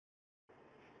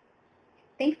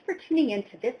Thanks for tuning in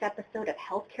to this episode of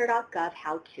HealthCare.gov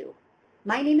How To.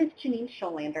 My name is Janine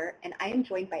Scholander, and I am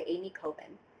joined by Amy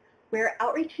Coven. We're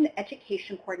Outreach and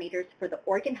Education Coordinators for the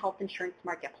Oregon Health Insurance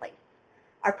Marketplace.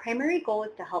 Our primary goal is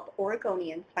to help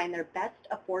Oregonians find their best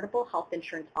affordable health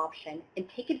insurance option and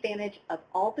take advantage of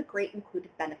all the great included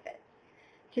benefits.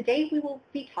 Today we will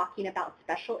be talking about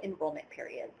special enrollment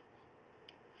periods.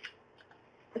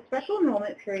 A special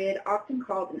enrollment period, often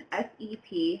called an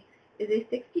SEP, is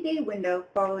a 60-day window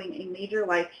following a major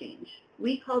life change.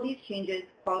 We call these changes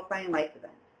qualifying life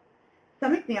events.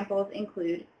 Some examples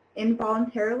include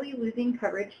involuntarily losing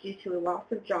coverage due to a loss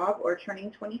of job or turning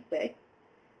 26,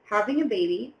 having a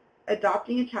baby,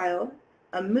 adopting a child,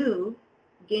 a move,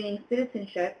 gaining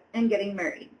citizenship, and getting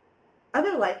married.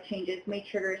 Other life changes may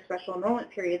trigger special enrollment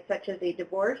periods such as a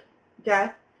divorce,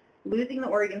 death, losing the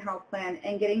Oregon Health Plan,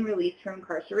 and getting released from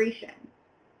incarceration.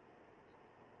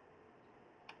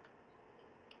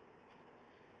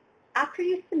 After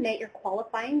you submit your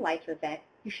qualifying life event,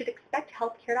 you should expect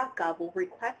HealthCare.gov will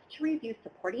request to review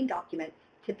supporting documents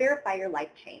to verify your life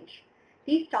change.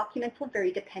 These documents will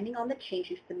vary depending on the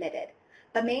change you submitted,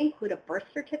 but may include a birth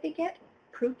certificate,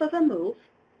 proof of a move,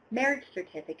 marriage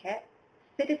certificate,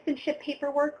 citizenship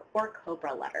paperwork, or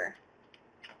COBRA letter.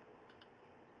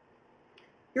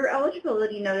 Your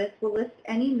eligibility notice will list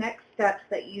any next steps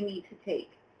that you need to take,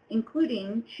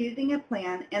 including choosing a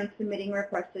plan and submitting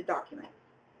requested documents.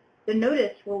 The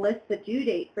notice will list the due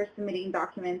date for submitting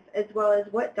documents as well as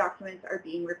what documents are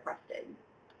being requested.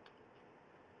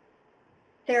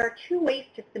 There are two ways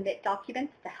to submit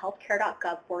documents to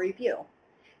HealthCare.gov for review.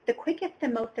 The quickest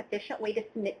and most efficient way to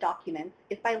submit documents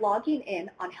is by logging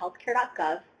in on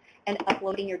HealthCare.gov and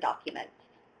uploading your documents.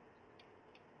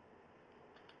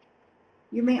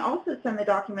 You may also send the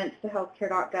documents to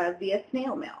HealthCare.gov via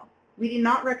snail mail. We do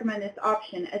not recommend this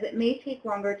option as it may take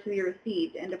longer to be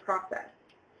received and to process.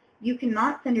 You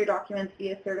cannot send your documents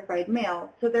via certified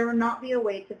mail, so there will not be a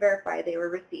way to verify they were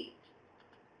received.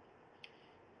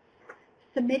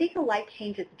 Submitting a life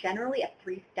change is generally a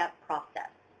three-step process.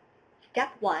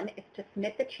 Step 1 is to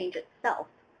submit the change itself,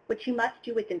 which you must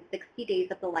do within 60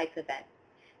 days of the life event.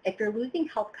 If you're losing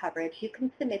health coverage, you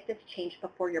can submit this change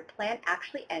before your plan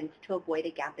actually ends to avoid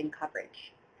a gap in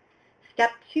coverage.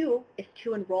 Step 2 is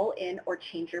to enroll in or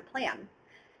change your plan.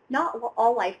 Not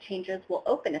all life changes will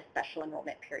open a special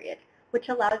enrollment period, which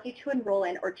allows you to enroll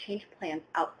in or change plans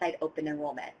outside open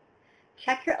enrollment.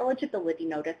 Check your eligibility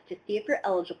notice to see if you're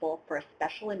eligible for a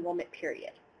special enrollment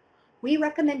period. We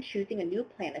recommend choosing a new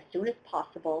plan as soon as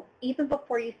possible, even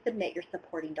before you submit your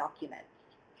supporting documents.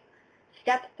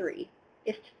 Step 3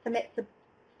 is to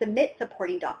submit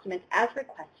supporting documents as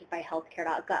requested by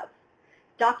HealthCare.gov.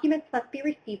 Documents must be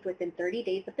received within 30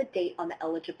 days of the date on the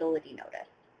eligibility notice.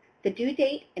 The due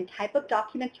date and type of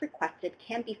documents requested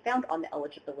can be found on the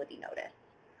eligibility notice.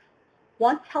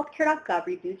 Once HealthCare.gov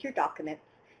reviews your documents,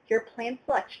 your plan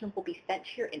selection will be sent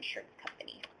to your insurance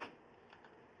company.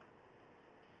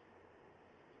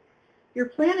 Your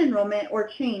plan enrollment or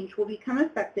change will become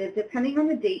effective depending on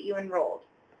the date you enrolled.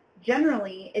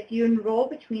 Generally, if you enroll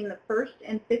between the 1st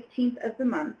and 15th of the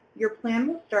month, your plan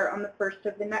will start on the 1st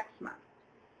of the next month.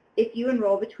 If you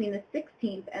enroll between the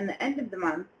 16th and the end of the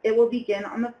month, it will begin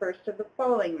on the 1st of the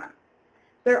following month.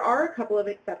 There are a couple of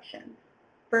exceptions.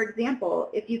 For example,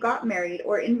 if you got married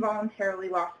or involuntarily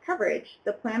lost coverage,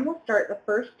 the plan will start the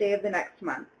first day of the next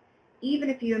month, even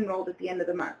if you enrolled at the end of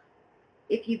the month.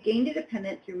 If you gained a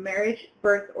dependent through marriage,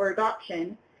 birth, or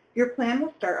adoption, your plan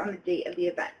will start on the date of the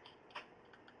event.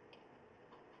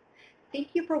 Thank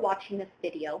you for watching this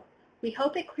video. We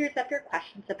hope it clears up your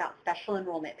questions about special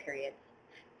enrollment periods.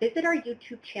 Visit our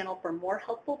YouTube channel for more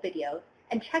helpful videos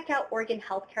and check out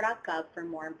OregonHealthCare.gov for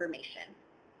more information.